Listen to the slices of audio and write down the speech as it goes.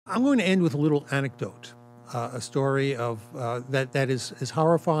I'm going to end with a little anecdote, a story of that is as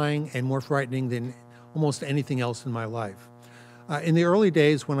horrifying and more frightening than almost anything else in my life. In the early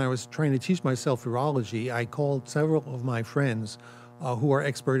days when I was trying to teach myself virology, I called several of my friends who are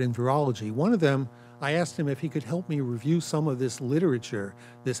expert in virology. One of them, I asked him if he could help me review some of this literature,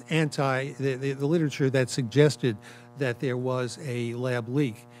 the literature that suggested that there was a lab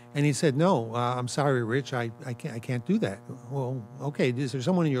leak. And he said, no, I'm sorry, Rich, I can't do that. Well, okay, is there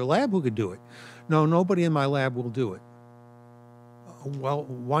someone in your lab who could do it? No, nobody in my lab will do it. Well,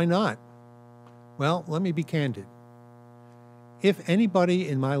 why not? Well, let me be candid. If anybody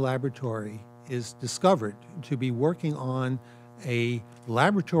in my laboratory is discovered to be working on a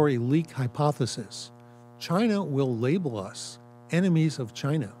laboratory leak hypothesis, China will label us enemies of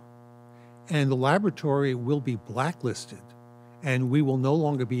China, and the laboratory will be blacklisted, and we will no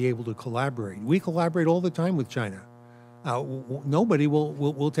longer be able to collaborate. We collaborate all the time with China. Nobody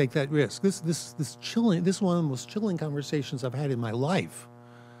will take that risk. This is one of the most chilling conversations I've had in my life.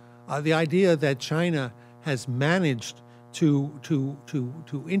 The idea that China has managed to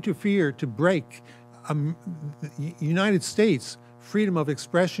interfere, to break the United States freedom of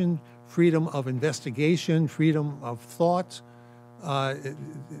expression, freedom of investigation, freedom of thought,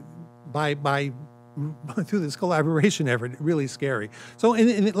 by through this collaboration effort, really scary. So,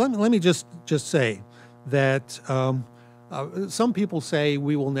 let me just say that some people say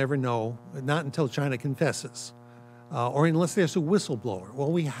we will never know, not until China confesses, or unless there's a whistleblower.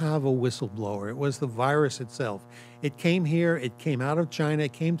 Well, we have a whistleblower. It was the virus itself. It came here, it came out of China,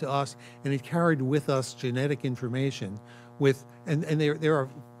 it came to us, and it carried with us genetic information and there are,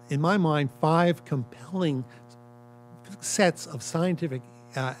 in my mind, 5 compelling sets of scientific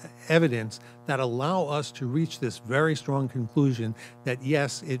evidence that allow us to reach this very strong conclusion that,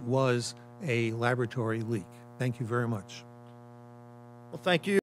 yes, it was a laboratory leak. Thank you very much. Well, thank you.